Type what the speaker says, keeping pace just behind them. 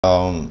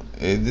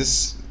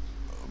This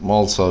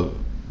Malta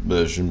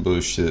version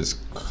bullshit is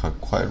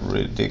quite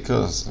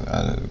ridiculous,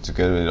 and to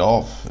get it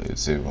off,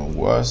 it's even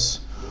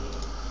worse.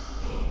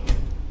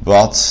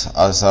 But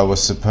as I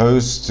was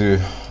supposed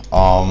to,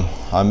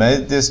 I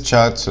made this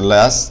chat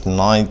last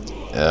night,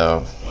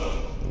 about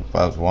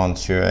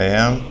 1-2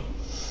 a.m.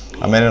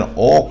 I made an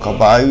orc,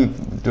 but I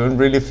don't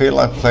really feel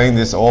like playing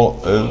this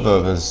all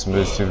over.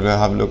 If you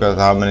have a look at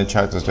how many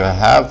characters do I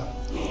have,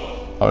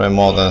 probably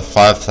more than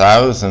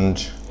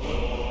 5,000.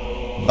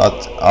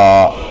 But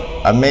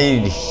I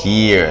made it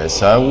here,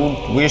 so I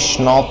would wish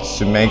not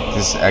to make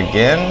this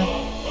again.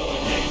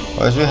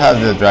 But we have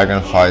the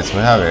dragon fights, we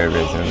have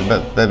everything,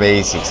 but the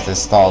basics, the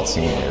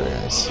starting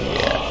areas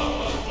here.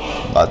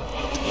 But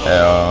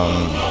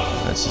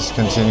let's just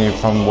continue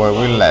from where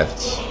we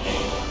left.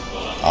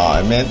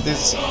 I made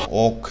this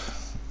orc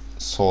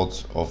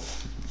sort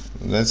of,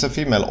 it's a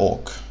female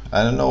orc.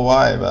 I don't know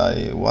why, but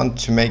I want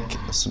to make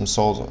some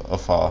sort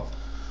of a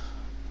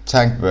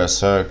tank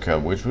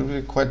Zerker, which would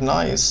be quite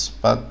nice.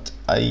 But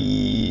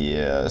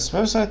I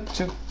suppose I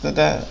took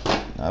the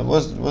I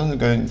wasn't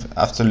going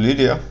after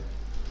Lydia.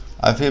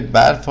 I feel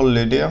bad for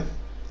Lydia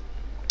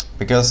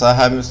because I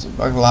have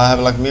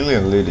like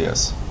million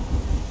Lydias.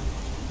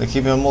 They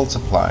keep on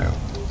multiplying.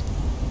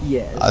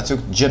 Yes. I took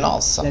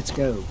Janasa. Let's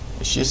go.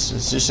 She's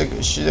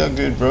a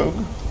good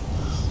rogue.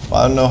 But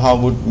I don't know how I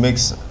would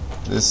mix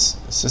this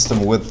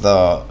system with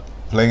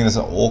playing as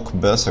an orc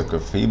berserker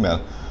female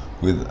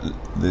with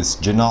this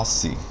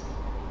Genasi.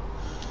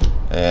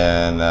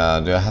 And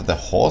do I have the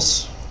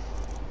horse?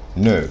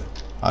 No,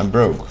 I'm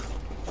broke.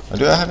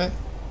 Do I have it?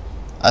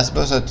 I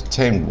suppose I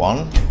tamed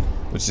one,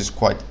 which is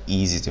quite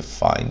easy to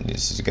find.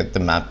 Is to get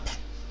the map.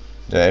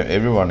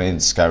 Everyone in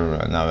Skyrim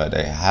right now,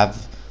 they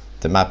have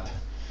the map.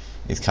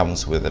 It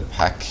comes with a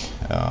pack.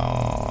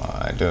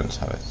 I don't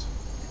have it.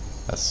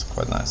 That's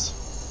quite nice.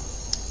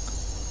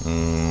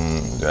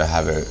 Do I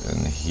have it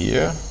in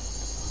here?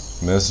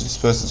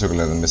 Supposed to took a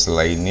little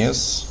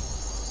miscellaneous.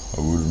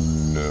 I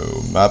wouldn't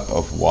know. Map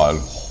of wild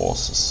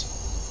horses.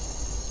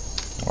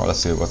 Well, let's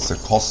see what's the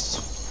cost.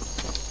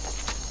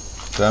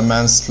 That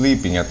man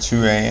sleeping at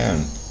 2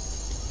 a.m.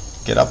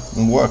 Get up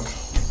and work.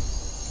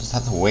 Just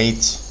have to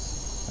wait.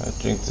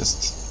 Drink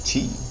this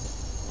tea.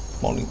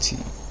 Morning tea.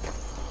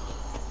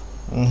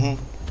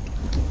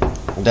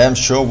 Damn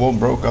sure won't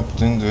broke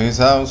up into his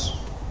house.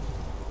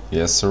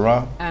 Yes,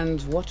 sirrah.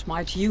 And what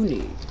might you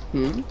need?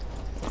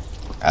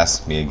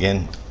 Ask me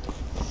again.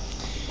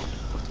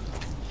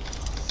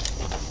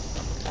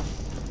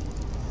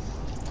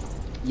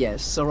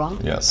 Yes, sirrah.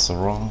 Yes,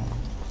 sirrah.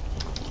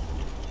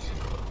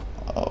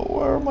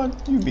 Where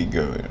might you be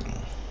going?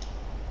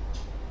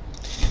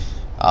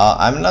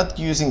 I'm not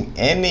using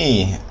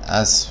any,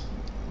 as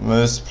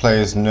most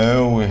players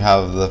know. We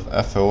have the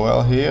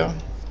FOL here.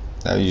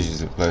 I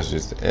usually play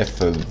just the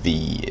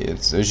FOV.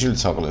 It's usually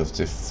toggle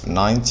to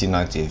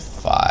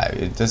 1995.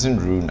 It doesn't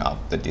ruin up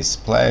the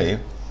display.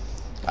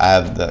 I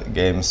have the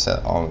game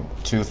set on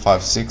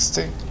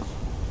 2560.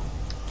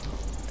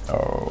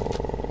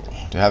 Oh,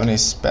 do you have any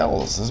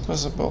spells? I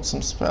suppose I bought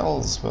some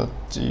spells, but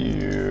do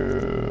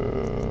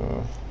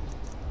you...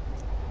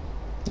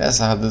 Yes,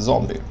 I have the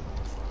zombie.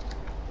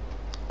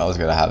 I was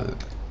gonna have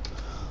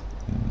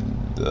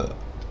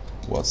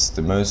what's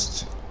the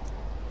most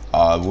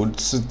I would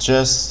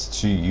suggest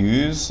to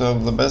use. The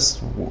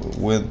best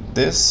with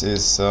this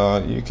is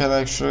you can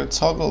actually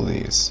toggle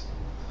these.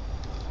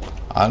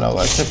 I know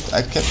I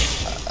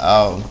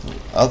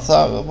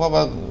thought, what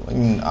about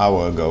an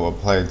hour ago I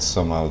played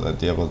some of the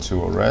Diablo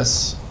 2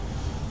 RS,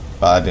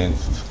 but I didn't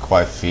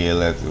quite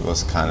feel it. It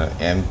was kind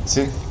of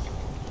empty.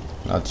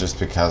 Not just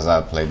because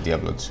I played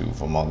Diablo 2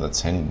 for more than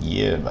 10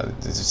 years, but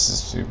this is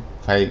just you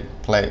play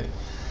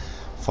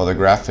for the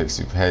graphics.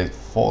 You pay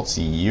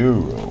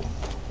 €40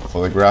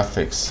 for the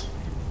graphics.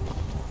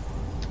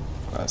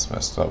 That's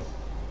messed up.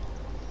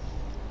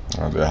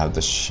 Oh, do I have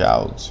the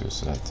shout? So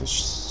I have to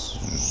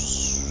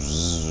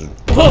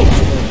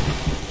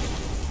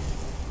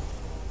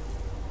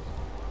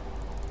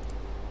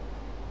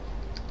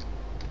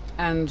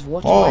And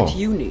what might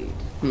you need?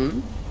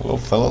 Hello,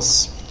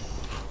 fellas.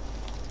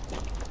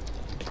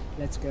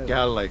 Let's go.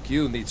 Gal like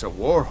you needs a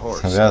war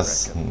horse.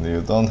 Yes,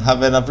 you don't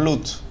have enough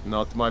loot.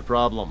 Not my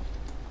problem.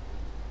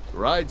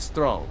 Ride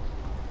strong.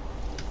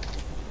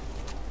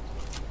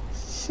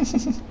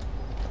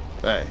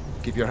 Hey,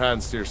 keep your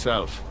hands to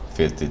yourself.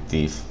 Filthy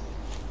thief.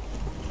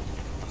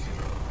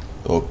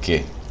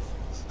 Okay.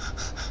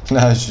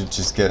 Now I should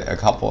just get a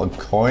couple of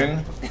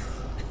coin.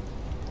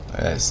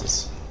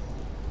 Yes.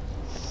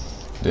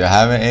 Do you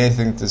have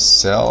anything to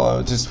sell?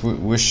 I just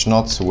wish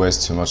not to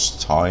waste too much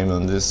time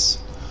on this.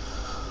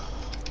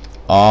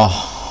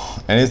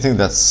 Anything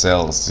that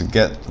sells, to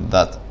get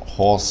that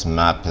horse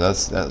map.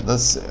 That's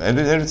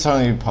every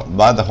time you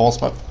buy the horse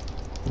map,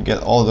 you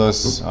get all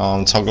those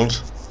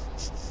toggled.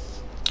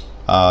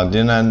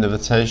 Dinner and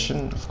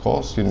invitation, of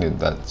course, you need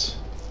that.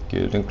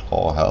 Gilden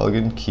Claw,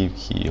 Helgen, Keep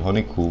Key,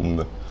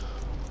 Honeycomb.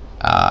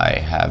 I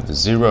have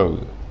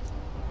 0.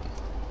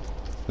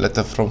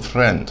 Letter from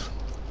friend.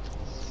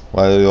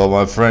 While all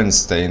my friends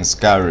stay in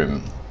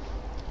Skyrim.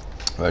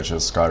 Virtual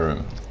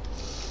Skyrim.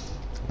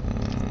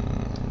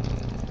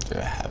 Do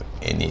I have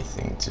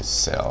anything to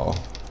sell?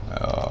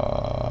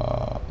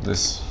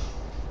 This.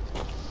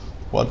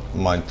 What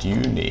might you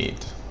need?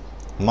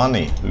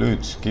 Money,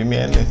 loot, give me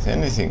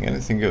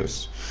anything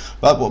goes.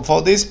 But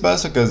for this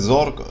Berserker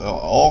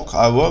Orc,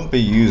 I won't be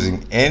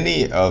using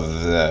any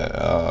of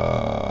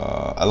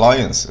the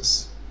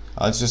alliances.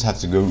 I just have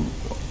to go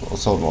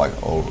sort of like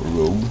all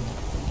rogue.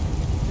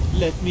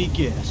 Let me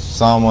guess.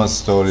 Someone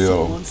stole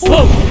your...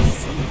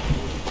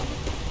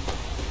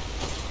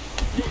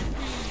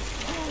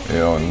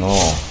 Yo,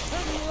 no.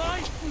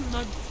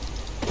 Enlightenment!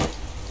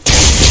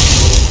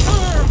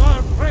 Serve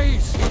our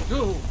praise you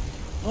do,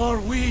 for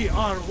we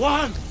are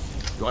one.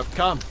 You have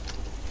come.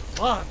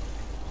 One.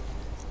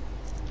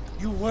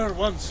 You were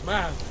once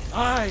man,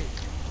 aye,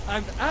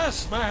 and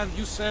as man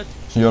you said.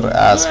 You're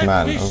ass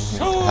man.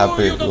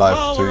 Happy you the life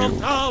power to of you.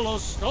 Talos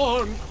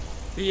Storm,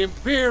 the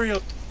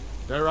Imperial.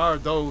 There are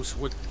those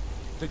with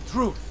the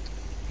truth.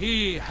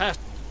 He has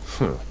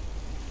to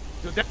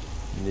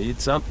need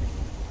something.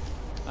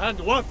 And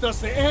what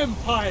does the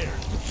Empire?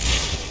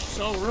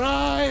 So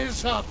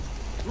rise up,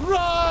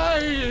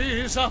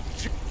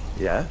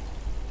 Yeah.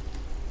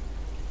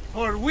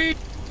 For we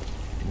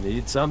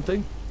need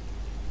something.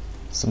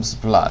 Some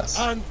supplies.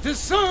 And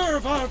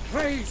deserve our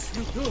praise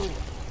you do,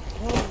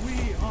 for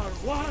we are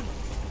one.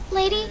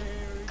 Lady,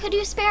 could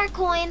you spare a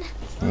coin?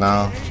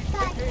 No.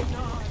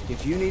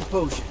 If you need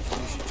potions,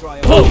 you should try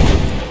a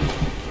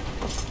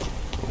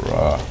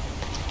Bruh.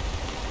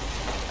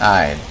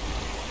 I ain't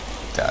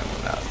done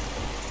nothing.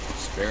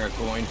 Spare a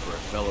coin for a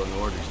fellow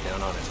Nord who's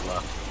down on his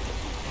luck.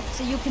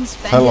 So you can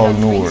spend Fellow it on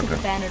drinks Nord. with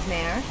the bannered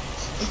mare?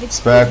 If it's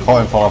Spare free,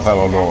 coin you for a can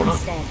fellow ask for that Nord.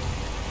 instead.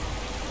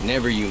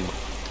 Never you.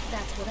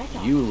 That's what I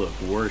thought. You look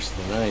worse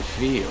than I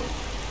feel.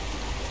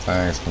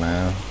 Thanks,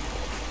 man.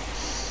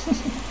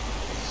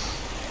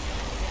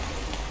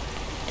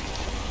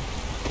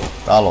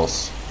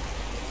 Talos.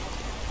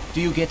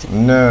 Do you get to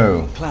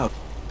No. Cloud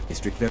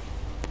District there?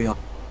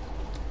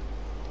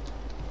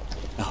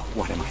 Oh,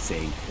 what am I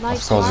saying?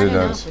 Life's course hard you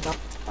don't. enough without-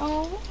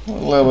 Oh, A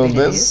little a bit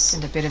bit of this. this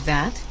and a bit of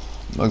that.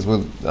 Looks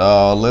with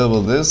a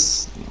little bit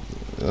this.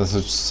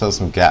 Let's sell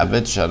some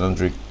garbage. I don't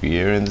drink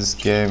beer in this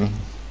game.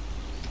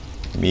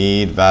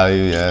 Meat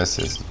value,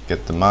 yes,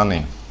 get the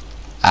money.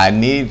 I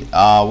need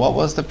what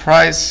was the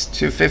price?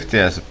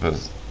 250, I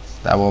suppose.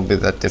 That won't be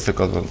that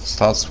difficult to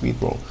start sweet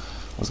roll.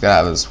 I was gonna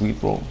have a sweet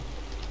roll.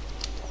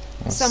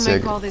 Some may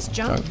call this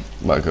junk.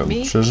 I call them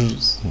Me?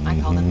 treasures. I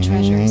call them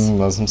treasures.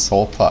 There's some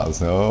salt pies.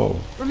 No.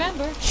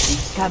 Remember,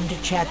 Come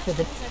to chat with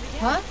the...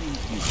 huh?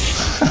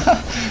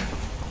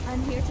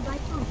 I'm here to buy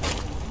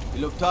food.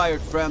 You look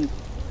tired, friend.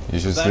 You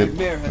should Bannered sleep.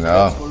 mare has No.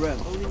 guts for rent.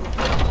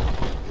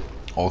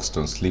 Orcs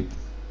don't sleep.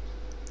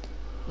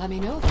 Let me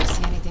know if you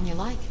see anything you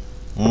like.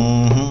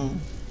 Mm-hmm.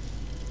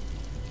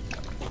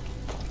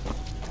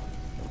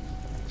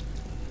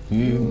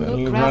 You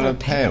look rather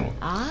pale.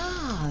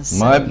 Ah, so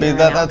Might be you're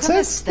that an that's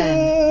alchemist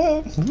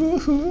then.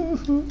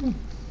 it.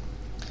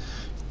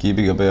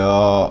 Keeping a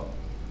bear.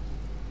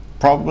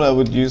 Probably I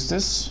would use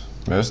this.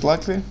 Most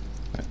likely.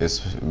 It's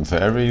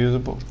very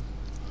usable.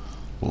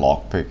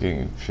 Lock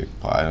picking, pick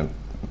pie.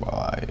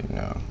 I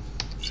know.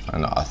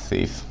 I'm not a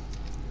thief.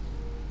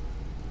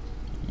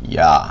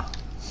 Yeah.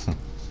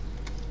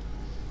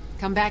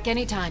 Come back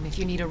anytime if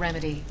you need a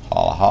remedy.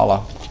 Holla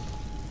holla.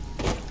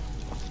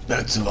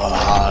 That's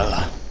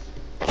Valhalla.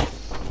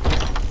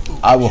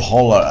 I will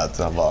holler at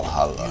the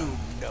Valhalla. You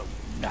know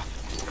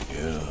nothing.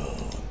 You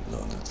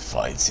know that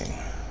fighting.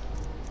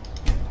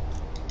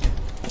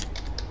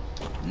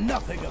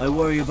 Nothing. I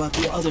worry about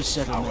the other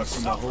settlements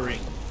in the whole.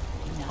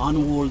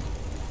 Unwalled,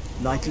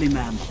 lightly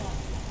manned.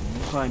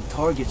 Prime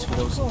targets for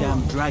those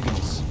damn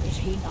dragons. Is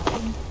he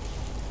nothing?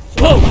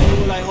 Whoa! I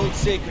know what I hold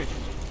sacred.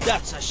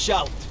 That's a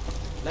shout.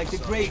 Like the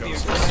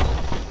greybeards.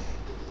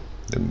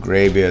 Them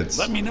greybeards.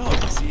 Let me know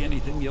if you see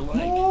anything you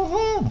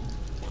like.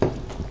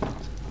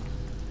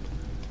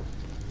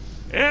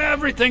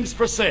 Everything's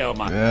for sale,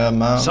 man. Yeah,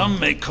 man. Some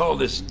may call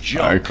this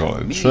junk. I call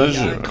it Me,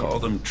 treasure. I call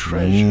them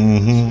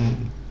treasure.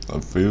 I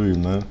feel you,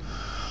 man.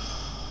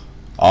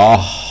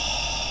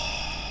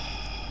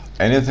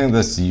 Anything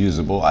that's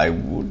usable, I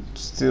would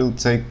still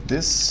take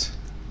this.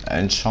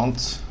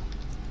 Enchant.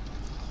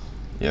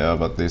 Yeah,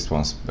 but this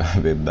one's a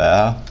bit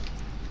bad.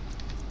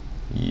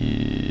 Yeah,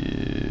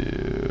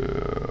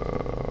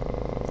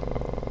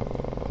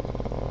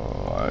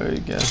 I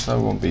guess I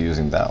won't be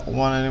using that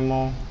one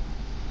anymore.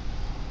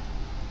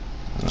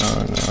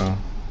 No.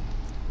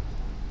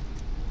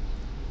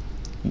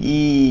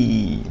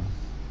 Yee.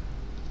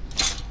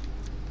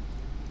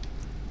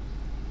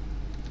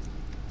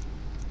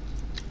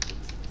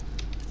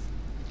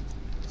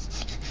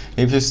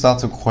 If you start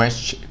to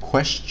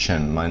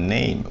question my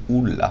name,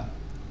 Ulla,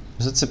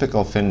 it's a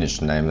typical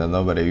Finnish name that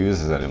nobody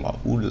uses anymore.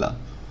 Ulla.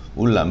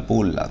 Ullan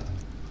Pullan.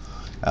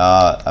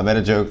 I made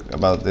a joke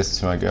about this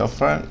to my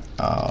girlfriend.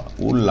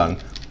 Ullan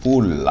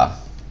Pulla.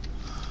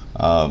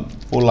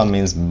 Pulla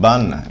means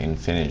bun in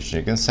Finnish.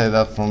 You can say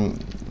that from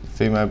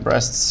female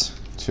breasts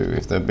too,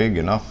 if they're big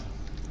enough.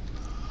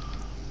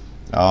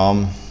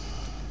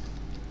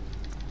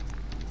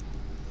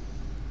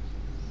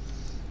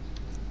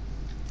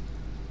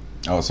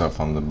 Also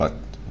from the butt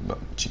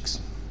cheeks.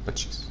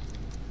 Yes.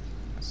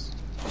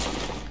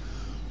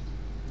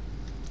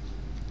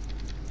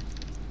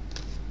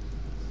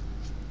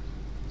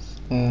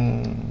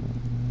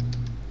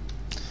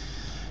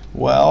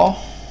 Well,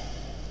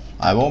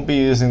 I won't be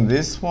using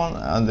this one,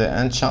 and the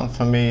enchant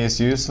for me is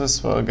useless,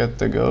 so I'll get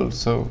the gold,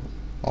 so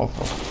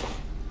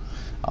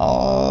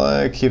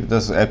I'll keep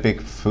those epic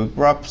food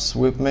wraps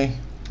with me,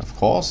 of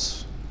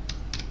course.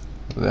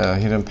 The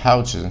hidden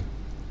pouches.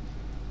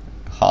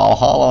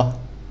 Holla.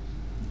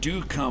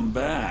 Do come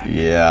back.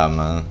 Yeah,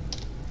 man.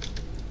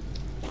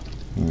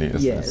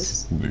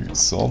 Yes. Need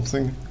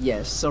something.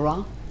 Yes,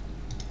 Sarah?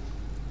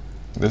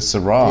 This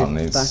Saran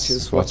If is that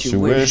is what you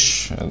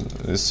wish, and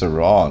this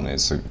Saran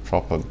is a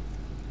proper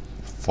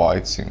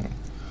fighting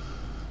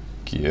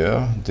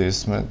gear.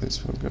 This will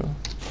go.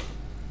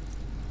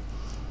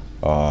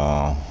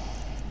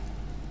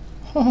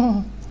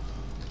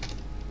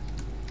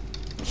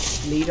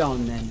 Lead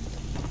on then.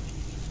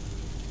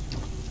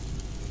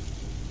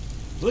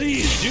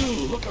 Please do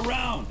look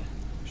around.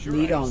 Sure,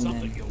 Lead I have on,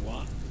 something then. you'll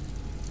want.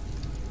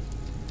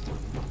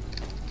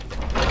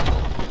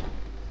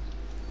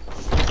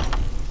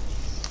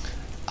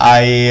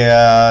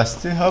 I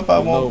still hope I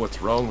You know won't. what's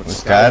wrong with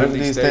With Skyrim Skyrim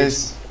these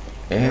days,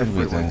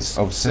 everyone's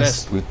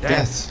obsessed with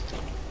death.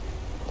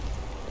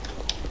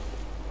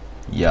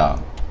 Yeah.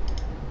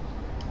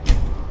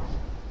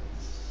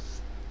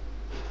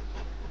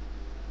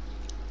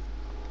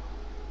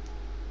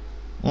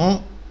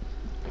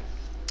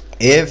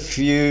 If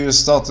you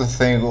start to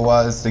think,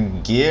 what is the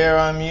gear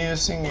I'm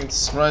using?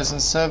 It's Ryzen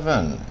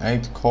 7,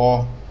 8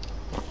 core,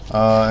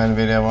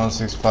 NVIDIA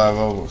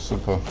 1650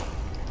 Super,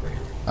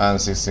 and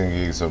 16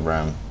 gigs of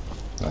RAM.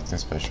 Nothing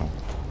special.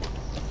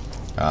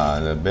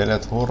 The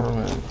Bellator,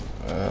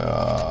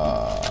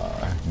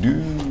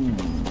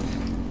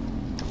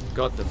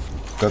 got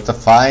the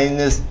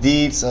finest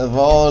deeds of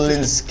all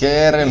in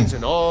Skyrim. It's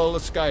in all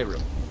of Skyrim.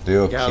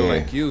 Do A gal okay.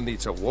 like you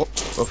needs a war.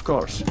 Of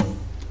course.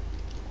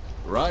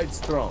 Ride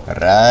strong.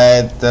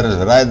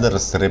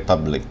 Riders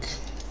Republic.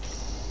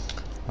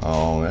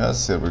 Oh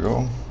yes, here we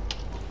go.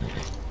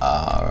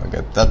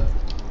 Get that.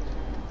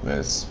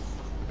 This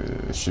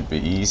should be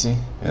easy.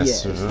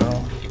 Yes, Yes.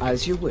 sir.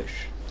 As you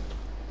wish.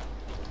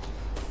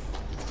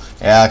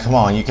 Yeah, come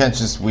on, you can't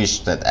just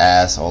wish that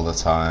ass all the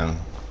time.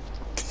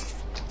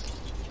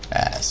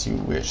 As you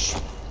wish.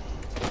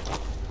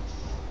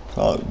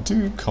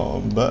 Do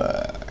come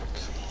back.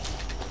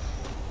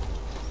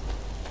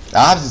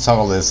 I have to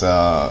toggle this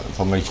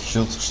for my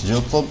YouTube.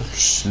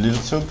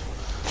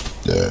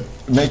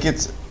 Make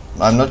it.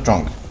 I'm not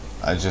drunk.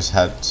 I just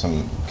had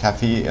some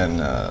coffee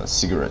and a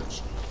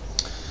cigarette.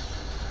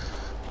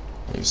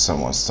 If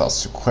someone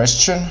starts to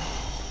question.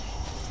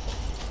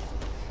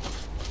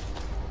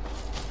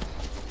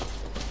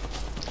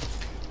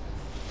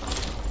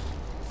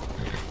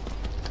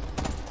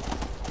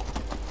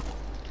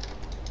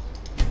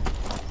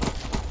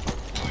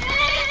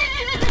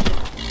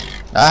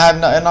 I have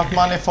not enough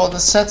money for the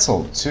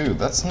settle too.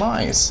 That's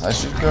nice. I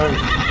should go.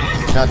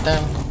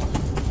 Goddamn.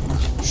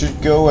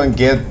 Should go and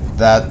get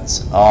that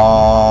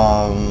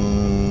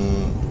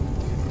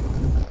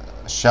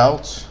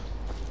shout.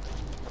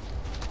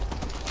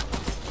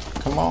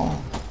 Come on.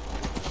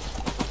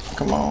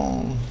 Come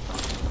on.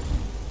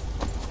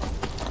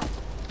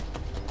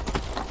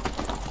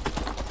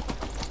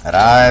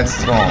 Right,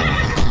 strong.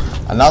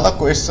 Another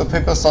question,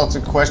 people start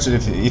to question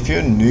if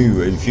you're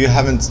new, if you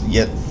haven't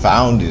yet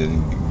found it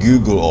in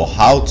Google or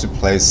how to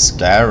play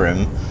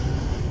Skyrim,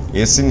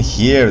 it's in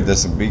here.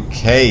 There's a big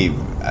cave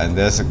and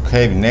there's a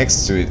cave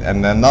next to it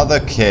and another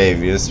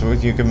cave. Is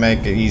what you can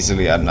make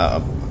easily an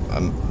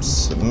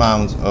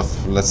amount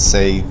of, let's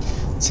say,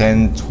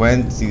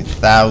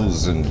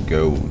 10-20,000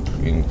 gold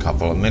in a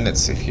couple of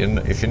minutes if you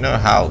know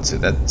how to.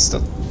 That's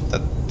not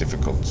that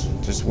difficult.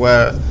 Just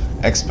wear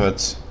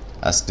expert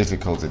as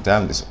difficulty.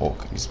 Damn, this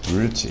orc is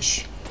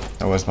brutish.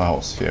 Now where's my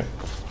horse? Here.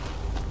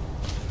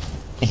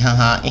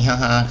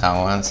 Ihaha,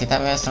 kawan, si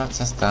tak biasa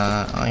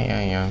cesta.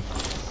 Ay.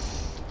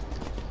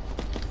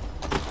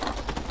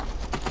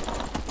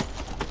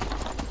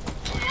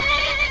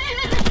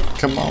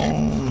 Come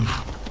on.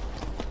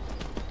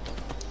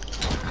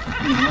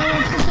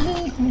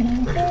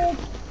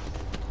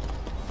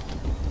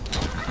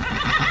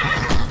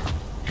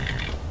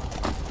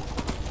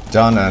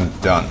 Done and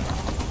done.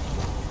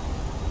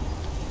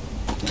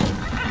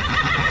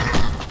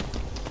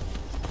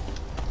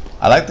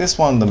 I like this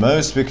one the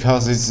most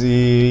because it's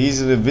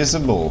easily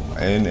visible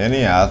in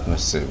any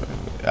atmosphere.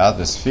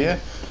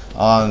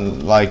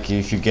 Like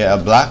if you get a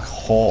black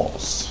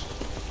horse,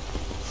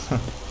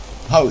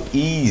 how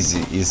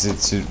easy is it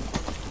to,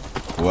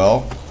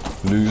 well,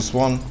 lose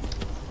one?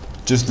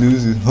 Just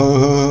lose it.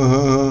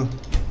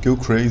 Go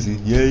crazy.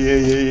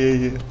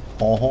 Yeah.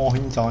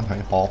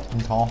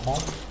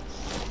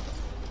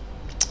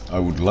 I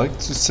would like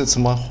to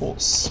settle my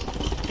horse.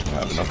 I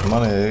have enough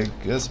money.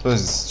 I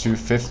suppose it's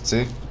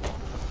 250.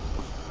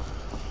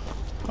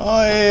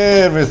 Oh,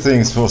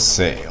 everything's for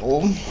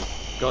sale.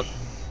 Got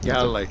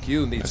gal like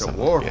you needs a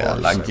war Yeah,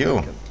 horse, like I you.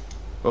 reckon.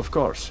 Of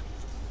course.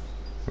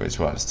 Which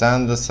one?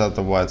 Standard set,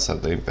 the white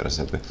set, the Imperial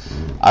set.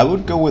 I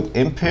would go with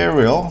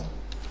Imperial.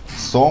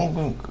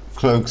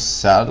 Stormcloak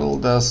saddle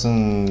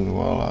doesn't...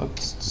 Well, I'll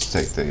just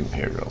take the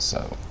Imperial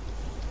saddle.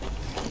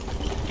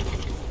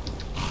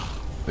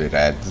 We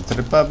ride to the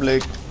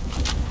Republic.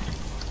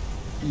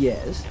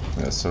 Yes,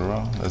 Yes,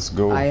 sir. Let's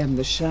go. I am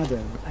the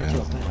shadow at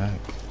your back.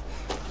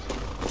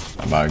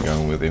 Am I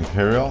going with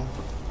Imperial?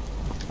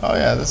 Oh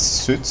yeah, this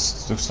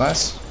suits. Looks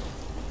nice.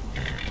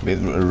 Bit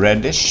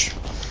reddish.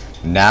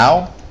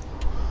 Now,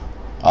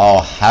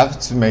 I'll have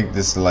to make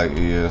this like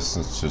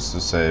just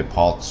to say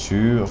part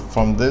 2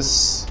 from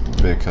this,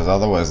 because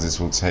otherwise this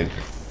will take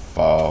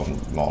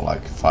more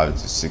like 5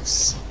 to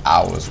 6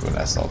 hours when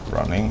I start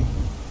running.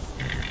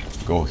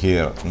 Go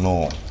here,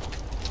 no.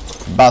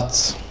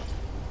 But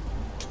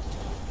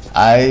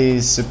I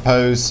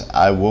suppose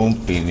I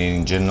won't be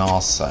needing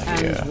Janasa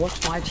here. And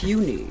what might you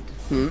need?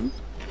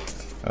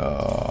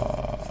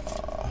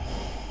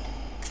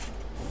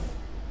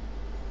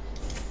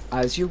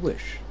 As you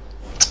wish.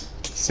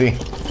 See.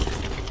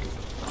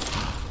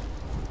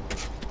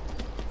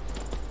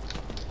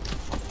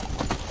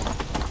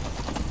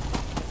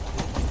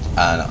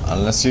 And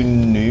unless you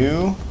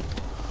knew,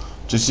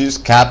 just use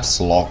caps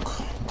lock.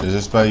 It's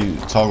just by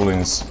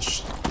toggling.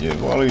 Yeah,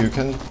 well, you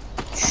can.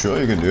 Sure,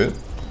 you can do it.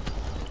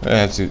 I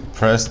have to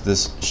press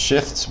this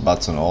shift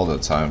button all the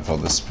time for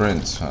the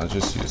sprint. I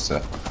just use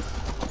the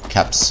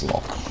caps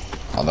lock.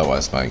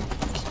 Otherwise,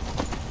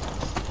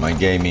 my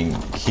gaming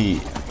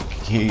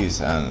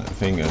keys and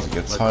fingers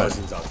get tired.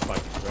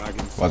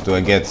 What do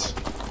I get?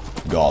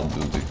 God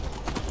duty.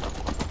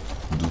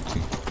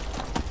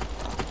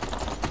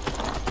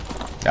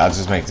 I'll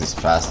just make this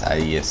fast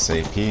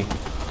ASAP.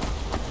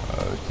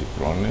 Keep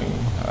running.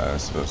 I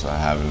suppose I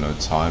have no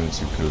time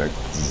to collect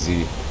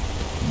the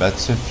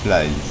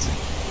butterflies.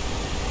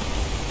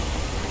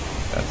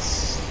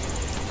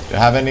 Do you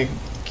have any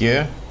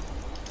gear?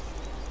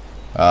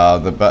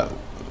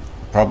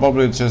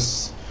 Probably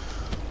just.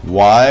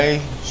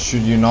 Why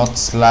should you not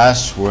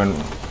slash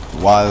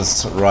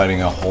whilst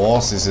riding a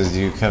horse? It says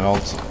you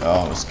cannot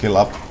skill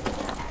up.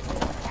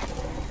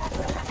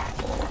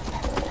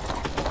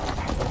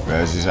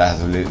 Whereas you have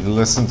to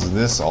listen to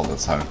this all the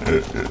time.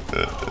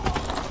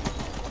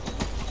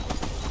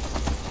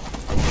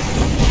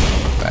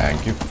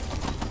 Thank you.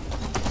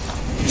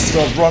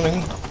 Stop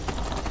running.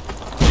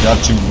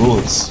 Dodging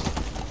bullets.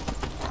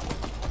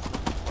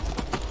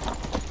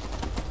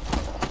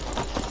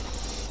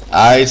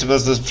 I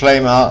suppose those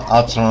flame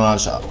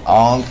atronach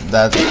aren't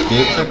that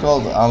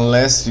difficult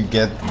unless you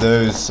get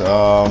those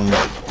 5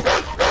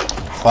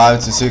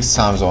 to 6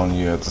 times on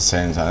you at the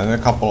same time, and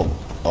a couple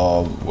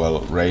of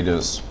well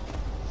raiders.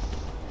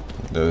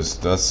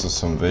 That's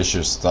some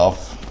vicious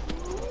stuff.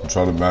 I'm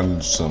trying to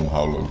manage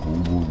somehow. Like,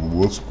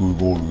 what's going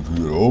on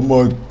here? Oh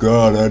my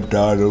god, I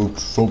died. I'll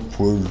stop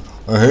playing.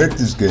 I hate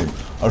this game.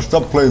 I'll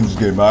stop playing this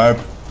game. I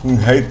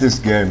hate this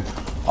game.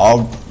 I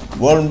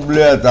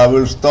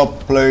will stop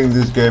playing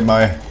this game.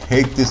 I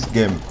hate this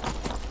game.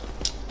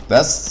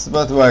 That's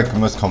what I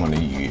most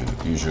commonly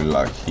usually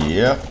like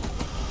here.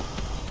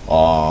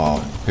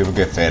 People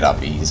get fed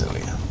up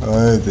easily.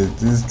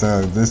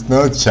 There's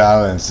no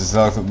challenge. It's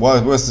like,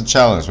 what's the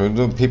challenge? When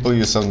do people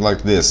use something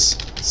like this?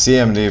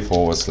 CMD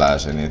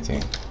 /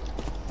 anything.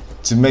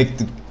 To make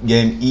the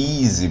game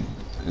easy.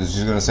 It's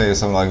just gonna say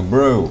something like,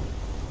 bro,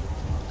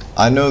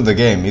 I know the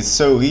game, it's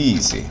so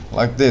easy.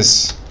 Like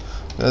this.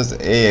 There's the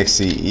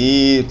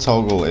AXE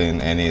toggle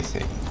in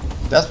anything.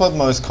 That's what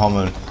most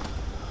commonly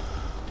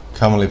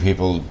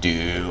people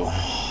do.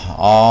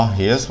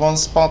 Here's one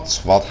spot.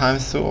 Svartheim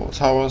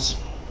Towers.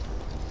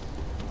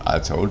 I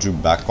told you,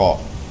 back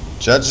off.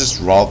 Should I just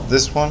rob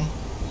this one?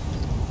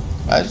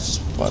 I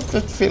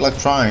feel like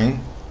trying.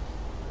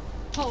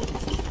 Hold it.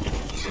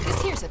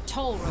 This here's a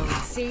toll road,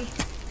 see?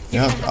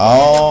 Yeah.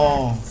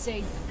 Oh.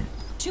 Say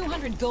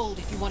 200 gold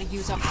if you want to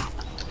use up.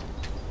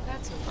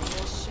 That's a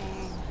real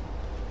shame.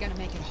 Gonna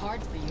make it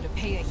hard for you to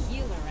pay a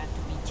healer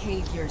after we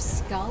cave your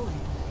skull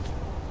in.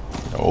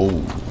 Oh,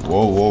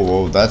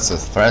 whoa, that's a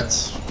threat.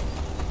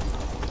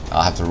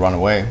 I'll have to run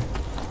away.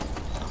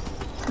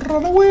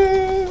 Run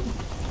away!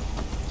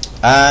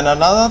 And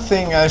another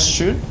thing I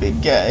should be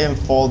getting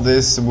for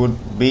this would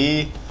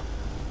be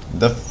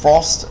the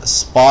Frost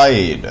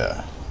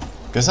Spider.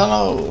 Because I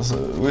know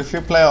if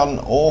you play on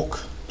Orc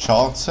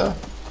Charter,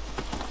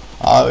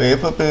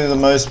 it would be the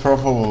most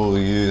probable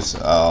use.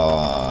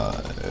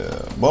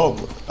 Well,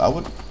 I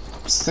would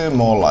still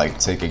more like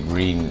take a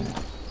green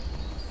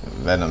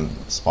Venom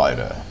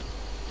Spider.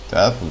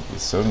 That would be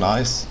so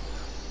nice.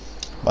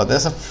 But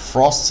there's a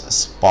Frost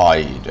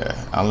Spider,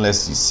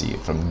 unless you see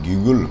it from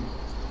Google.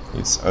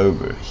 It's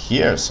over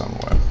here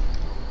somewhere.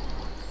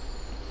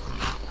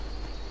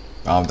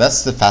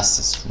 That's the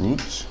fastest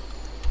route,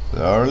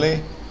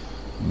 early.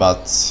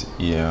 But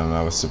yeah,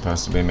 I was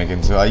supposed to be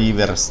making to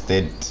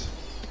Iverstead.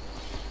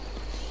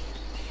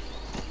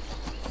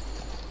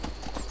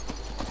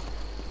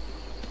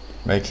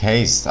 Make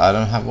haste. I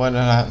don't have. What do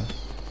I have?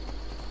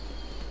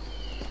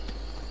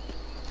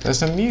 There's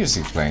some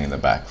music playing in the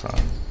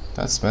background.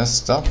 That's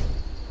messed up.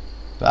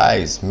 That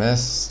is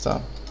messed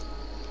up.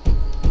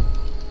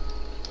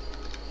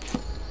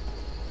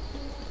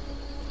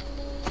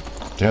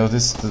 Yo,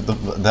 this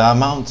the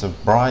amount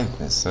of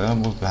brightness. I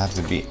will have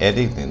to be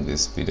editing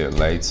this video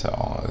later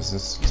on. This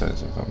is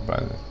changing from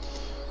brightness.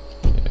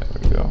 There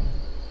we go.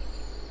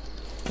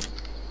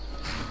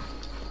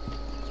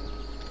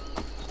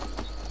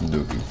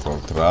 Looking for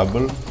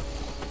trouble.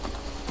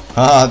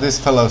 Ah, this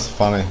fellow's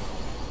funny.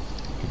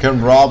 You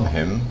can rob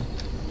him.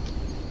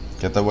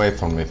 Get away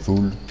from me,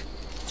 fool.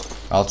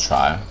 I'll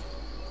try.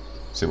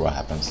 See what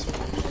happens.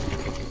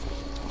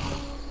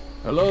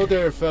 Hello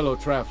there, fellow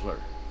traveler.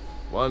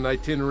 One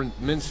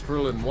itinerant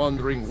minstrel and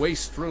wandering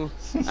wastrel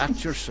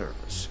at your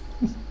service.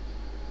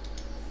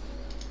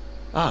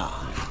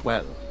 Ah,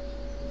 well,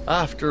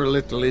 after a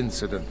little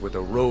incident with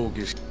a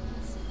roguish...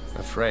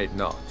 Afraid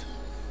not.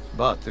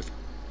 But if...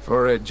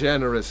 For a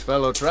generous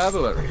fellow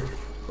traveler.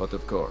 But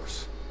of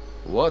course,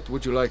 what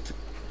would you like to...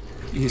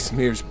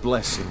 Ysmir's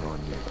blessing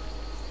on you.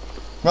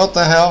 What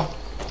the hell?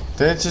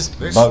 They just...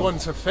 This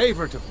one's a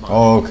favorite of mine.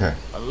 Oh, okay.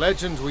 A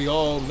legend we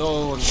all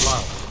know and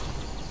love.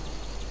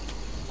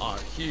 Our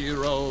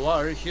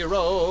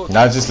hero.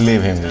 Now just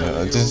leave him.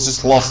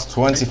 Just lost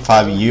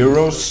 25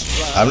 euros.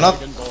 I'm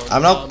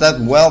not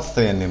that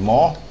wealthy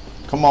anymore.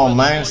 Come on,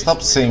 man,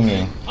 stop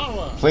singing,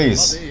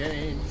 please.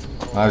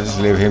 I'll just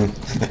leave him.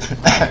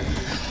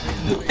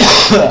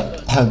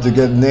 To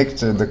get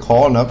nicked in the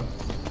corner.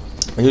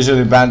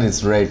 Usually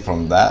bandits raid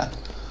from that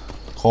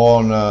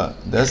corner.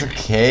 There's a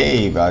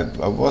cave. I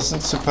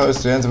wasn't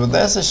supposed to enter, but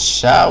there's a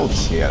shout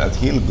here at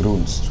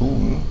Hilgrun's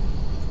tomb.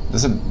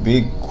 There's a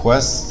big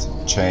quest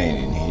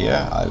chain in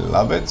here. I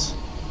love it.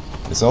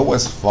 It's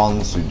always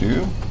fun to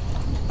do.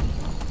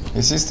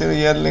 Is he still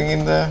yelling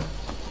in there?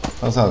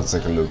 Let's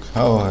take a look.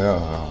 Oh,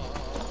 yeah.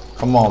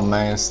 Come on,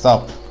 man,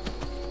 stop.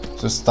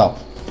 Just stop.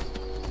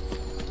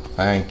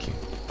 Thank you.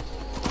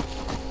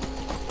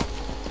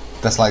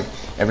 That's like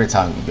every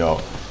time you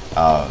go,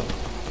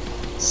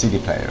 CD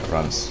player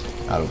runs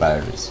out of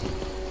batteries.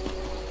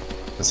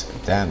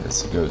 Damn,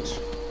 that's good.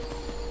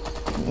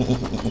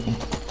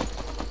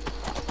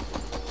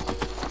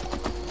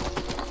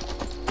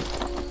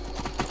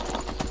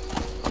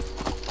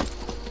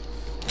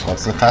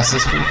 What's the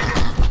fastest route?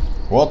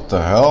 What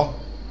the hell?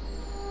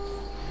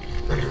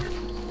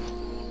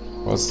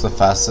 What's the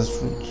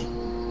fastest route?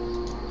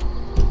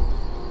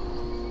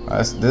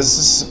 This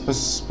is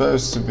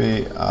supposed to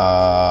be here.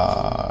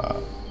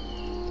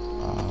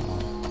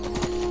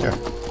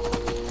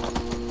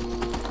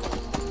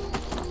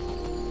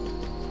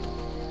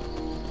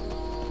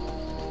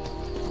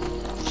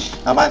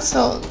 I might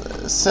sell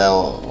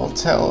or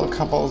tell a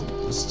couple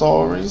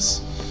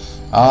stories.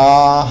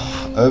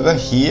 Over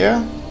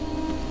here.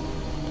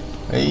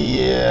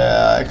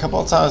 Yeah, a couple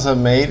of times I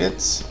made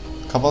it.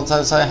 A couple of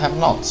times I have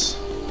not.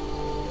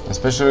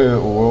 Especially,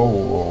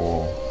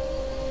 whoa.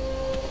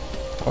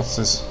 What's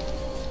this?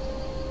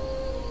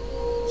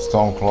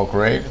 Storm Clock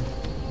raid.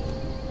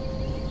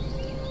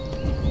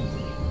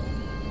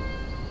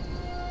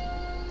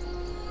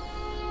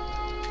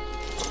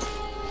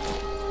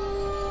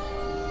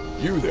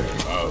 You there,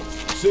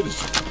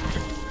 citizen.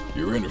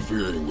 You're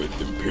interfering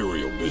with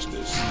Imperial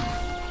business.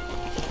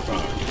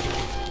 Fine.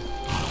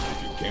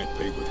 If you can't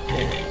pay with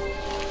gold,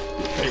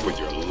 you pay with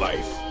your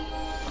life.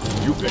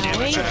 You've been in a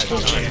bad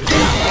time.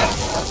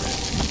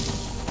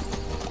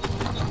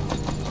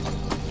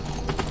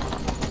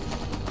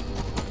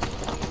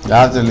 I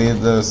have to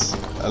leave this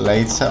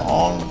later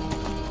on.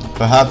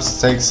 Perhaps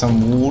take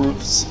some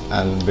wolves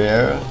and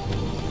bear.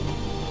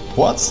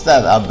 What's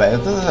that?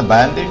 Is that a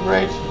bandit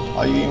raid?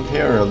 Are you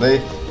Imperial?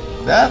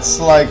 That's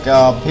like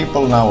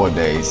people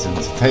nowadays, and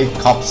fake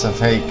cops and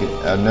fake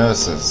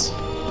nurses.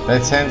 They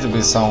tend to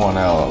be someone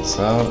else.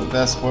 So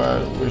that's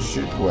where we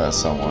should wear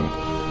someone.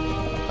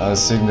 A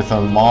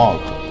significant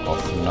mark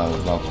of, not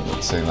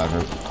saying like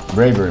a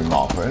bravery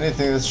mark, or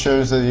anything that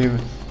shows that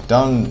you've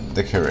done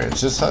the career.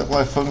 Just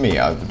like for me,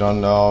 I've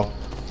done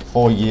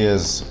 4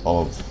 years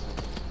of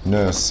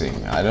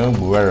nursing. I don't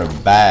wear a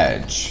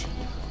badge.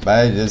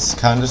 But it's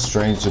kind of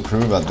strange to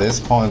prove at this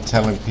point,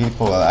 telling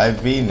people that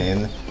I've been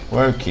in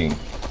working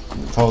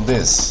for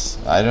this.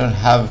 I don't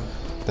have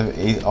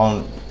it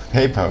on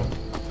paper,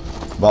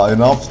 but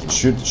enough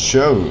should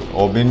show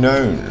or be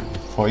known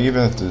for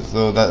even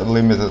that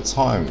limited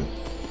time.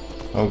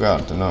 Oh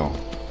god, no.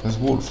 There's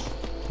wolves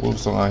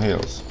on our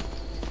heels.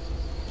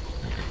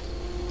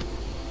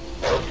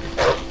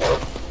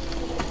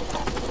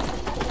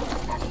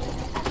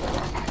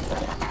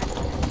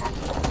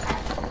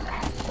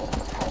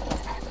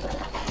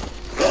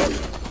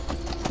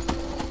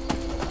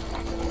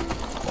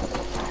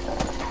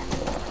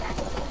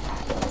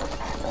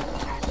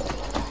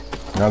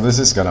 Now this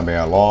is gonna be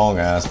a long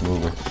ass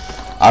movie.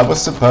 I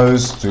was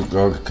supposed to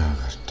go. God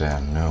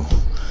damn no.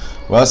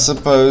 Was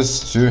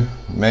supposed to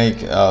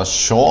make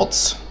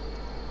shorts,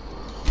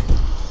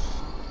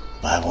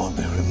 but I won't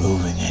be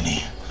removing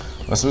any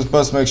was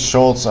supposed to make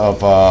shorts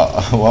of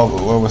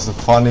what was the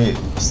funny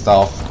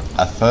stuff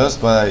at first,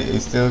 but I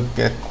still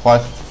get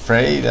quite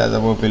afraid that I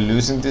will be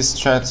losing this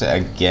chat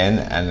again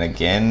and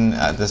again.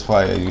 That's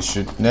why you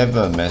should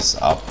never mess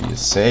up your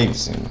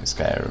saves in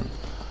Skyrim.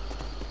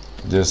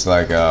 Just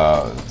like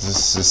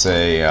this is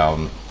a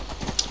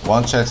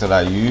one chat that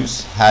I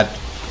use had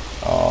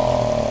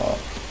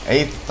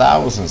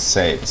 8,000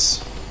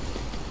 saves.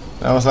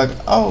 And I was like,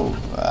 oh,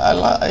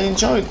 I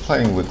enjoyed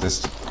playing with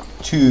this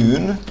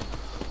tune,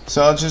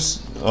 so I'll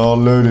just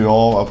load it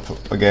all up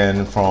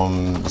again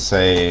from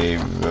say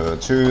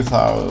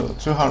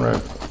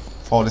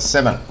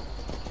 247.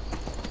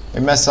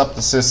 It messed up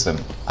the system.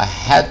 I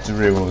had to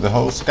remove the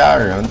whole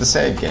Skyrim and the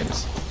save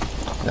games.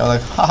 You know,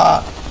 like,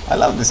 haha, I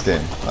love this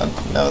game, but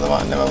never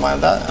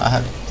mind that. I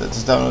had to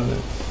just download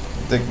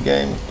the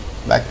game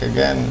back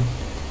again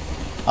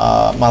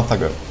a month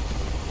ago.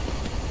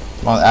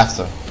 Month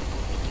after.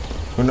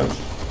 Who knows?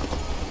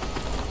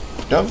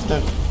 Don't.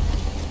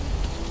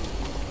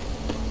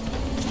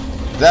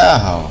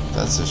 Damn,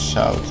 that's a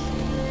shout.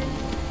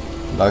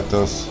 Like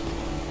those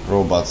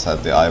robots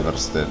at the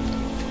Ivers did.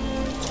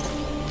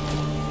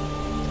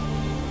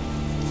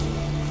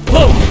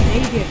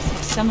 Natives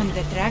have summoned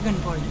the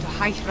Dragonborn to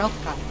High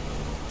Hrothgar.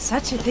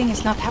 Such a thing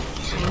is not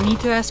happening. I need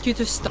to ask you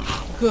to stop.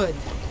 Good.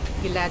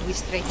 Glad we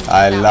straightened it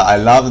out. I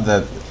love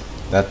that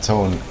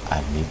tone.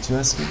 I need to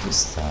ask you to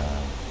stop.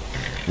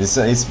 It's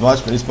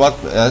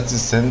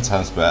 10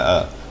 times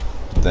better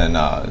than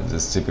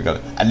this typical.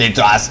 I need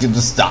to ask you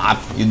to stop.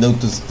 You know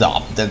to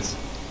stop. That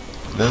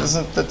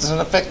doesn't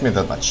affect me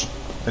that much.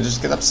 I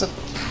just get upset.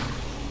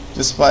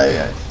 Just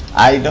by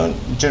I don't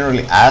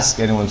generally ask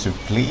anyone to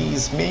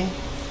please me,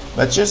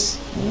 but just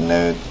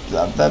note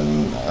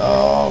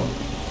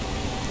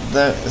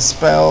the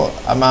spell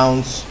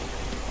amount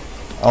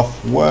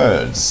of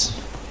words.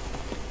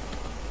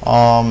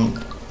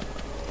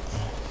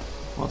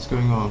 What's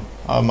going on?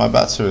 Oh, my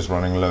battery is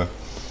running low.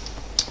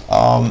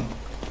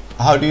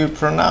 How do you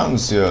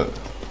pronounce your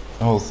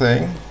whole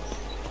thing?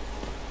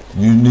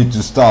 You need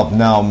to stop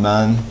now,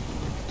 man.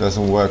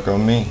 Doesn't work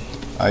on me.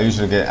 I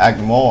usually get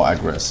more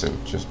aggressive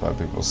just by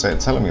people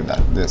telling me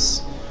that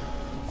this.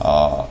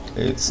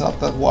 It's not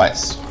that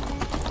wise.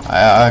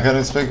 I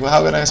can speak.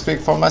 How can I speak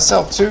for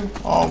myself too?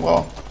 Oh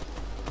well.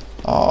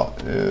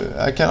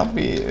 I cannot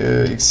be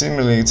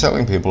extremely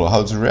telling people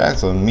how to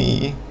react on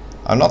me.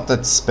 I'm not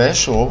that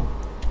special.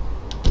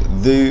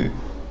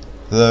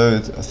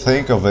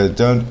 Think of it,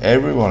 don't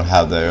everyone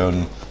have their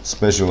own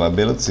special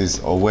abilities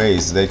or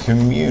ways they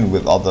commune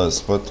with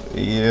others, but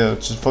yeah,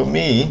 just for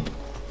me,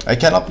 I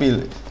cannot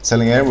be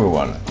telling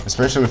everyone,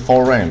 especially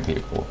foreign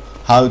people,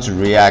 how to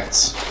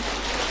react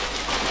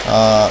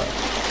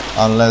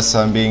unless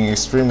I'm being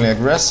extremely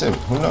aggressive.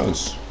 Who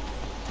knows?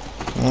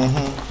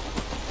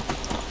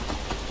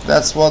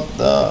 That's what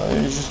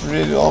you just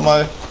read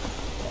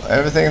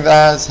everything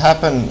that has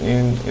happened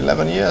in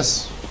 11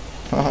 years.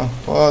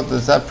 What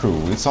does that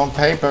prove? It's on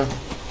paper.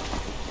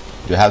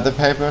 Do you have the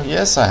paper?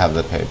 Yes, I have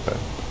the paper.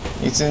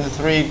 It's in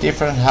 3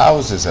 different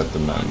houses at the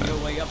moment.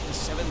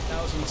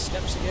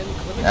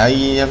 I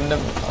have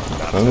never.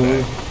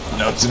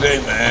 Not today,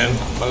 man.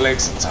 My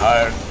legs are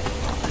tired.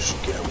 I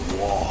should get a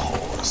war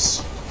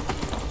horse.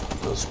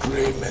 Those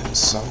grey men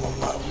summon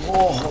my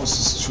war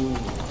horses too.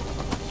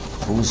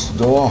 Whose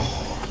door?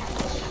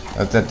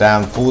 At the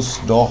damn fool's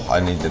door.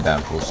 I need the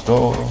damn fool's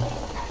door.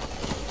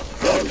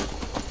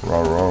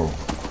 Row.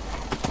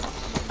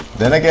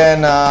 Then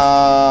again,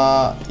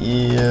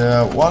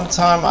 yeah, one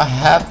time I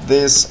had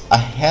this. I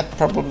had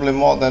probably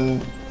more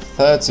than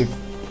 30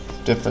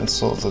 different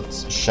sorts of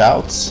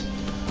shouts.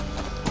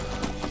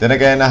 Then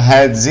again, I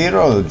had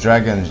 0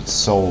 dragon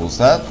souls.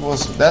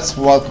 That's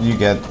what you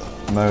get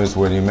most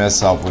when you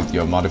mess up with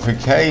your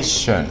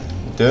modification.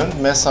 Don't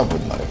mess up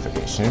with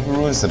modification. It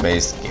ruins the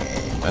base game.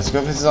 It's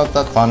not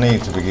that funny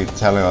to be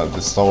telling out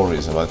the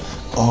stories about,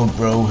 oh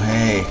bro,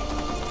 hey,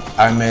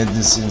 I made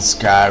this in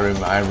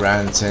Skyrim. I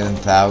ran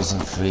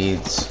 10,000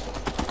 feet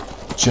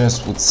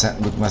just with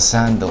my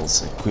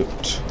sandals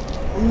equipped.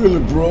 Really,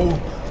 bro?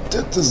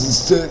 That doesn't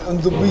stay on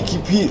the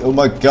Wikipedia. Oh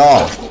my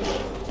god.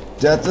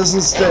 That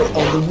doesn't stay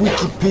on the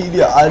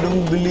Wikipedia. I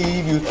don't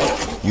believe you.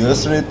 You're a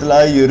straight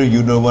liar.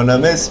 You don't wanna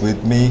mess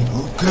with me.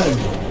 Okay.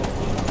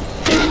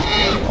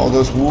 All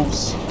those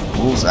wolves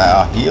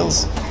are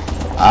heels.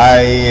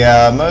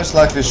 I most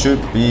likely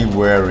should be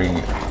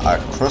wearing a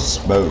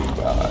crossbow.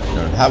 I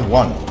don't have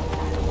one.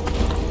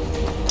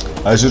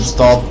 I should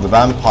start the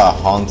vampire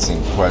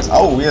hunting quest.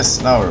 Oh yes,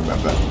 now I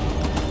remember.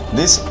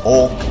 This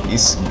orc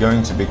is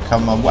going to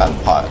become a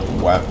vampire.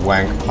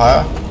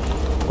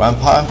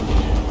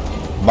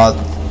 But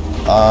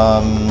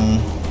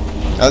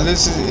at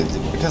least it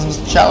becomes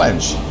a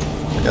challenge.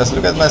 Because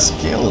look at my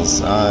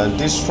skills: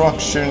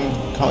 destruction,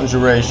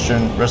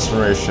 conjuration,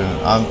 restoration.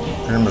 I'm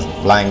pretty much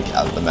blank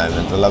at the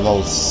moment.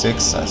 Level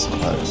 6, I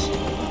suppose.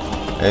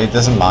 It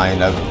doesn't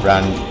mind. I've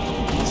ran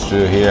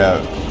through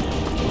here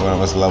when I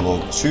was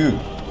level 2.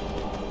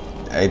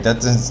 That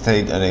doesn't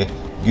state any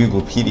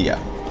Googlepedia.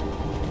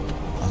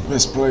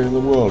 Best player in the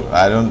world.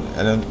 I don't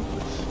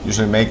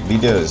usually make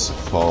videos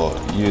for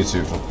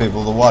YouTube for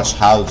people to watch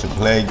how to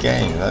play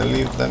games. I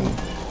leave them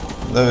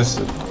those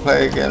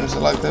play games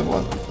like they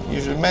were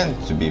usually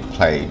meant to be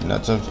played,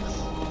 not just.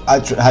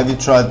 Have you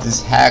tried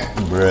this hack,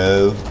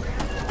 bro?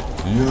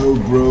 Yo,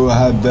 bro, I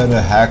have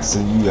better hacks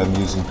than you. I'm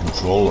using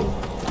controller.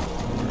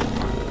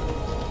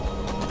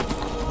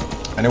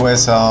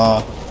 Anyways,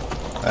 I'm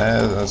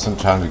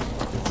trying to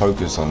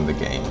focus on the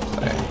game.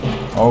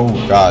 Oh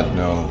God,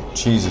 no!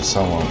 Jesus,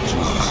 someone,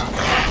 Jesus!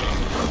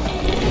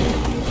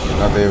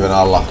 Not even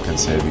Allah can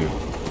save you.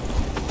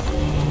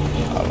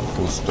 Allah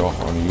full stop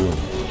on you.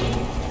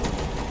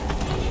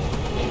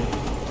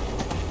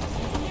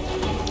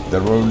 The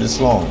road is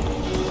long,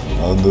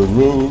 and the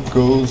road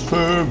goes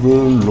forever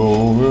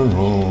long and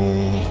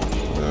long.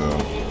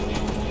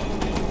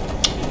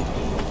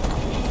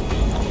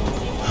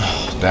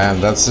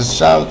 Damn, that's a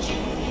shout.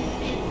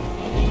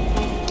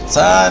 So,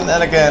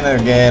 and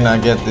again, I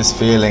get this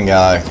feeling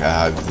I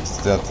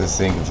start to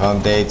think from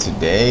day to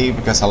day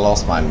because I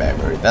lost my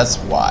memory. That's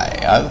why.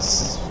 I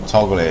was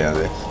totally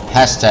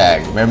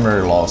hashtag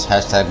memory loss,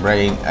 hashtag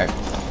brain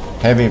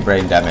heavy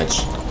brain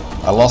damage.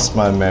 I lost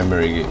my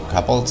memory a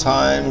couple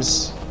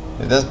times.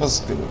 That's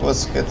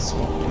what gets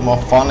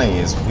more funny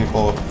is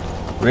people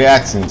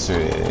reacting to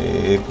it.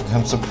 It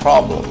becomes a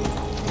problem.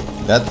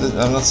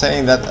 I'm not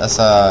saying that as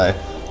a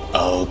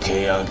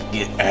okay, I'll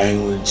get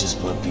angry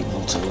just by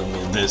people telling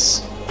me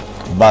this,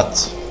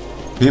 but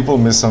people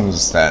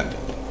misunderstand.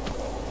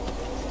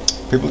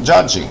 People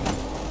judging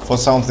for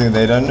something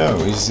they don't know.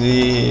 You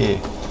see,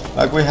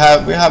 like we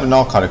have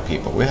narcotic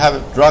people, we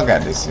have drug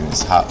addicts in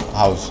this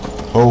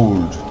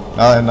household.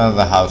 Not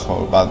another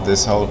household, but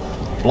this whole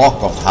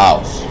block of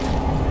house.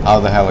 How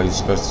the hell are you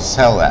supposed to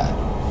sell that?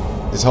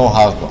 This whole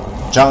house block.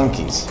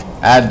 Junkies,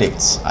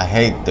 addicts. I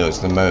hate those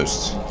the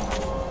most.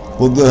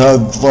 But they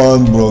have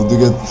fun, bro. They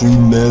get free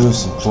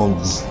medicine from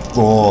the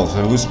store.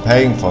 So who's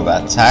paying for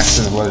that?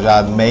 Taxes were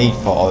made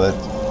for the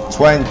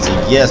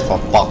 20 years, for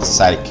fuck's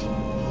sake.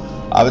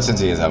 Over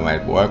 20 years I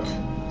made work.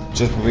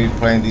 Just be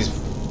playing these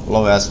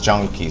low-ass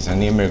junkies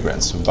and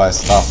immigrants who buy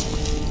stuff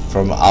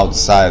from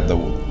outside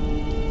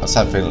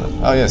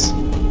Finland. Oh yes.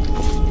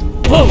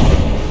 Whoa.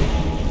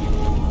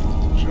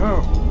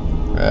 So.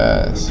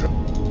 Yes.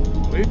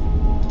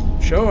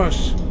 Show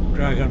us,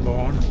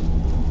 Dragonborn.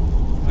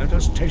 Let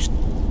us taste.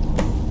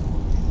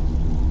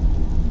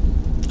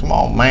 Come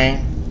on,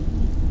 man.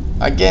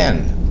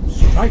 Again.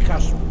 Strike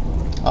us.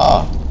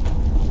 Ah.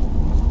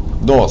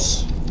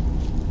 Dos.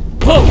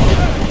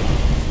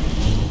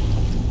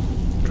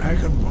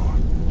 Dragonborn,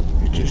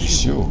 it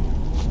is you.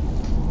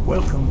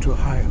 Welcome to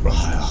High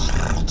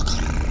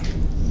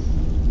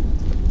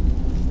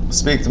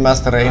Speak to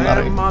Master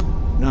Einari.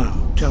 Now,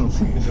 tell me,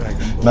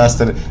 Dragonborn.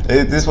 Master,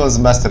 this was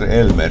Master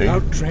Elmeri.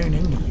 Without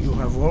training, you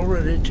have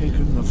already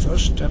taken the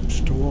first steps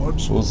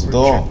towards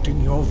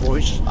projecting your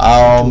voice.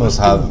 I almost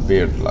have a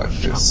beard like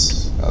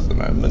this at the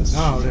moment,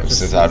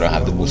 since I don't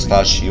have the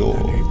mustachio.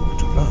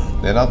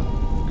 They're not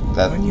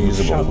that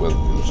usable with,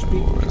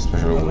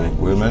 especially with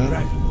women.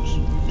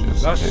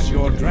 Thus,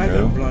 your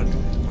dragon blood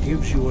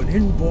gives you an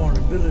inborn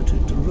ability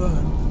to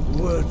learn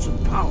words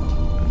of power.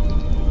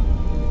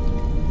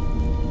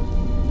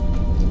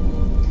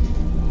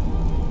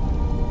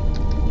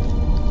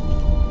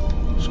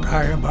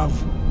 Sky above,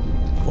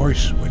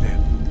 voice within.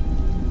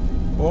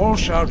 All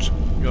shouts,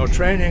 your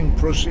training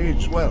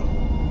proceeds well.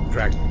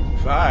 Dragon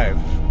 5.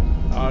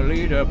 Our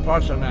leader,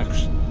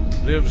 Partanax,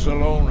 lives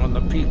alone on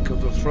the peak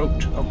of the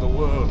throat of the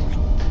world.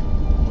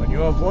 When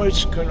your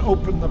voice can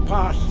open the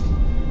path,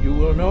 you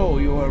will know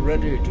you are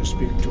ready to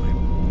speak to him.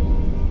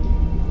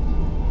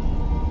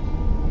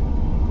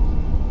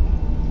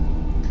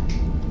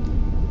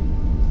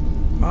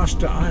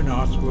 Master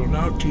Einarth will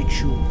now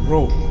teach you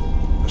Ro,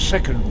 the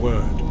second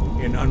word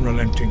in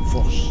Unrelenting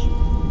Force.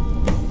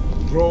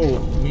 Ro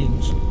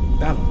means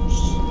balance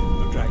in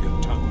the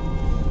dragon tongue.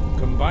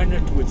 Combine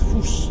it with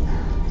Fus,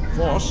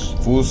 force.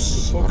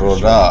 Fus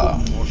Roda.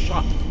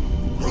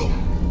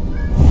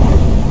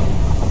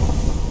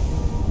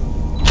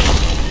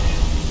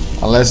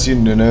 Unless you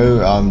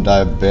know I'm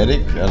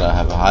diabetic and I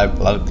have a high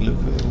blood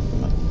glucose.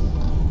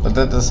 But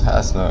that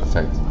has no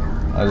effect.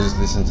 I just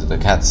listen to the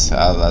cats.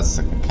 That's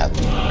the cat.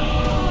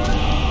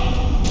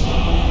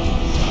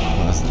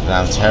 That's the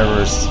damn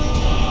terrorist.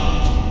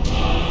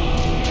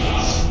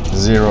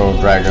 Zero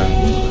dragon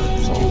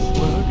souls.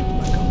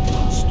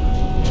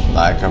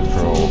 Like a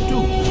pro.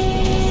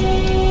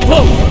 The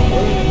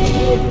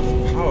word of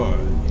power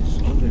is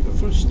only the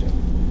first step.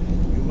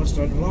 You must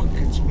unlock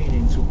its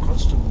meaning through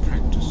constant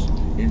practice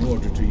in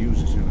order to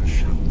use it in a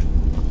shout.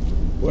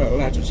 Well,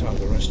 that is how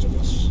the rest of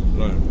us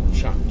learn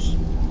shouts.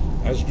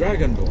 As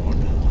Dragonborn,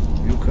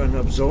 you can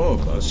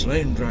absorb a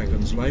slain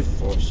dragon's life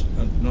force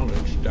and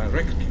knowledge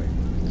directly.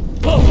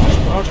 As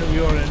part of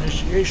your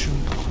initiation,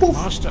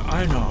 Master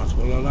Einarth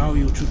will allow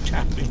you to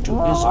tap into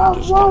his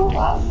understanding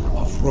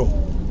of Ro.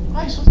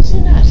 I should see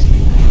that.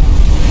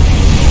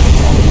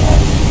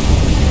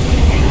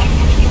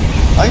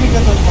 How you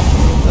get that?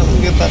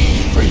 Doesn't get that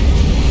free.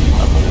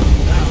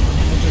 Now,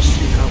 let us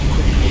see how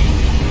quickly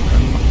you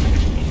can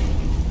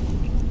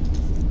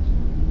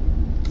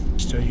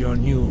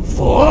new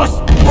Force!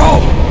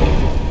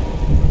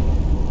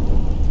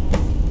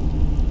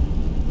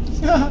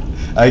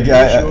 I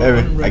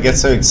get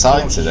so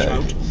excited.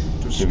 I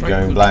keep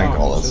going blank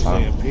all the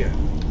time.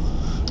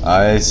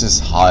 Let's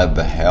just hide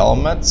the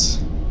helmets.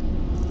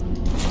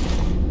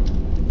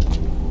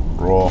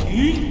 Raw.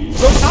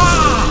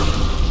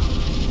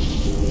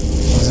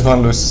 This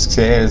one looks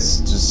scary.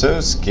 It's just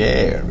so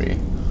scary.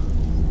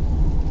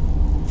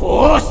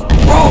 Force!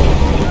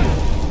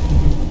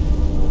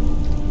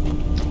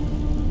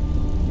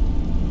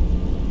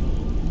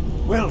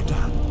 Well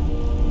done.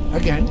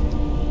 Again.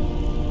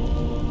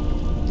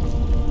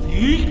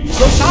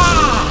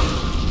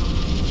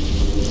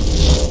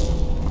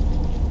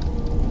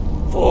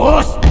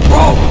 Force!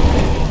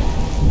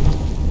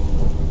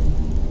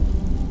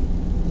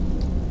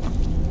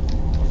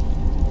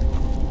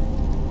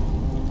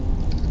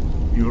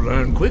 You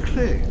learn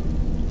quickly.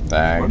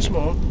 Thanks. Once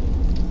more.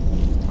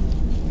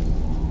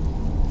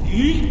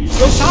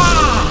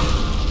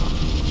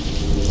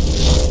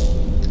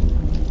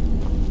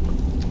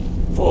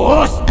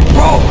 Force!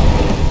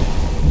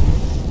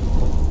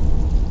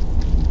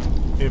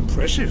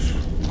 Impressive.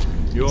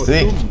 Your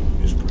thumb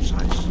is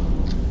precise.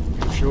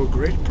 You show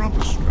great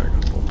promise,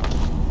 Dragonborn.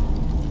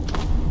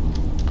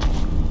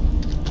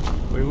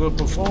 We will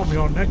perform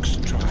your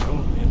next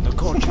trial in the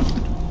courtyard.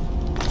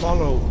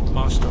 Follow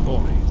Master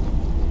Bori.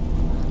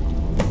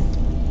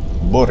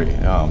 Bori,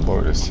 ja,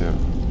 Boris je.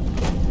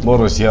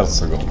 Boris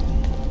Hercegom.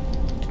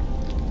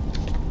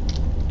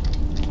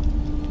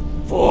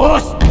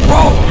 Force!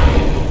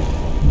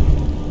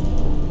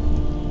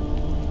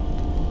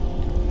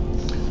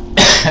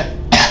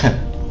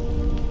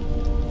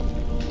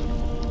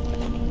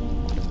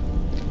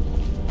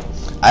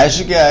 I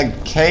should get a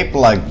cape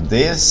like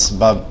this,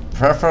 but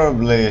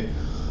preferably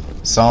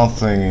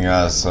something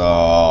as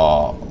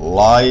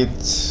light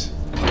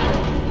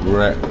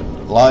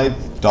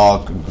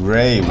dark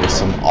gray with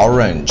some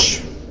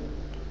orange.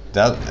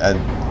 That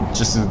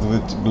just it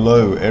would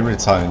glow every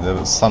time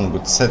the sun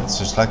would set,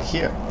 just like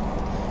here.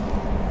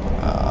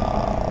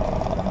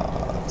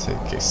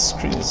 Take a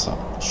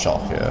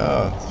screenshot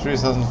here.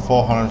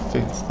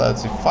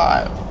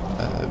 3,435.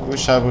 I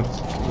wish I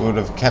would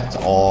have kept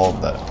all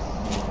the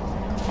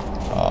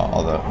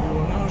other. You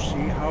will now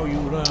see how you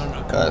learn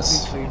a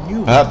completely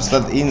new. Perhaps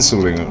that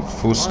insulin,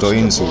 Fusto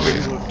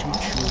insulin.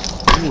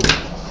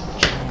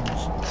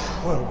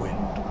 Whirlwind.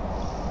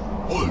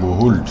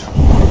 Huld.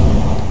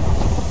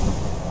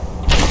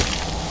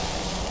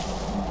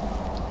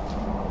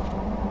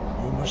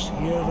 You must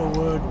hear the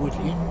word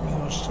within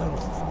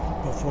yourself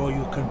before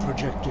you can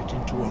project it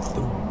into a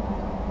thum.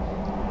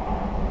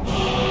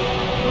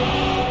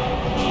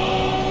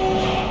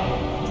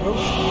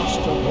 Approach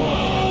Master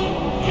Bori.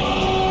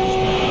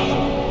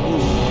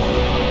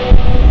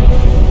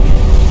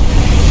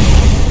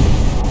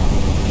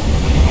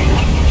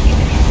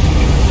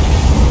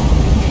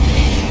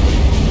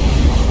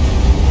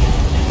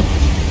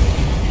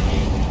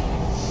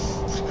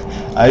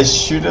 I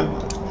should have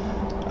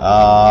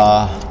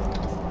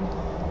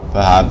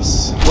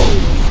perhaps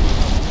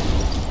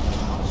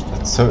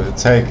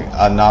take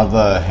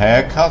another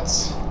haircut.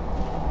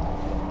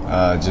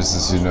 Just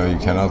as you know, you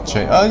cannot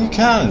change. Oh, you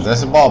can.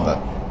 There's a barber.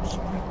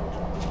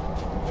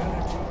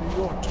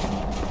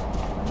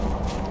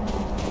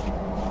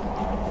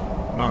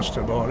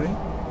 Master Bori.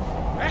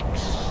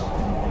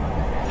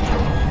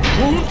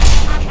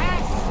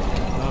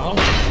 Now,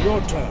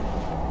 your turn.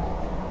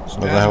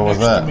 What the hell was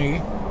that?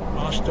 Me.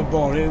 Master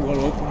Bori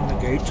will open the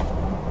gate.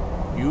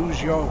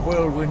 Use your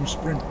whirlwind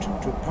sprint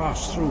to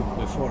pass through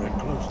before it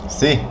closes.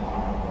 See?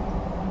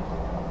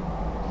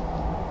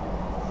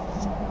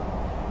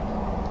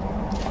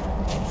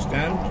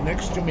 Stand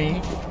next to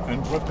me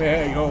and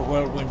prepare your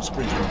whirlwind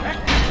sprint.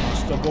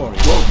 Master Bori.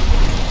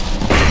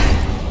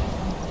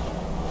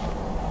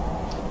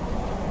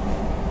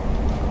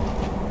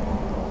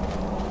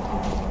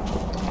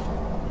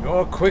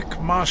 Your quick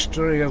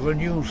mastery of a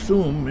new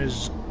thum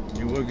is...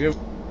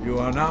 You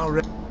are now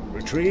ready.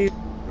 Retrieve.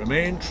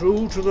 Remain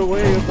true to the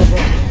way of the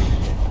boss.